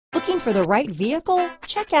Looking for the right vehicle?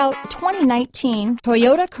 Check out 2019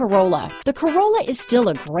 Toyota Corolla. The Corolla is still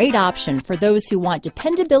a great option for those who want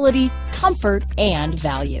dependability, comfort, and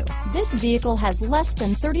value. This vehicle has less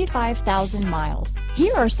than 35,000 miles.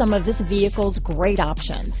 Here are some of this vehicle's great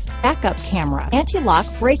options: backup camera, anti-lock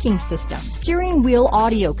braking system, steering wheel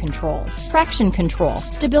audio controls, traction control,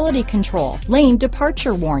 stability control, lane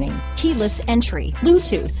departure warning, keyless entry,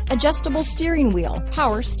 Bluetooth, adjustable steering wheel,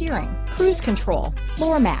 power steering, cruise control,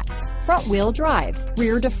 floor mats, front wheel drive,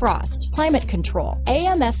 rear defrost, climate control,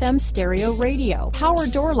 AM/FM stereo radio, power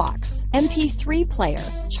door locks, MP3 player,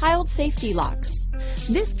 child safety locks.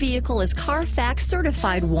 This vehicle is Carfax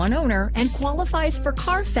certified one owner and qualifies for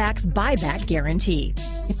Carfax buyback guarantee.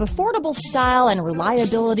 If affordable style and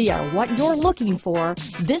reliability are what you're looking for,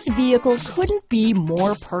 this vehicle couldn't be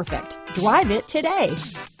more perfect. Drive it today.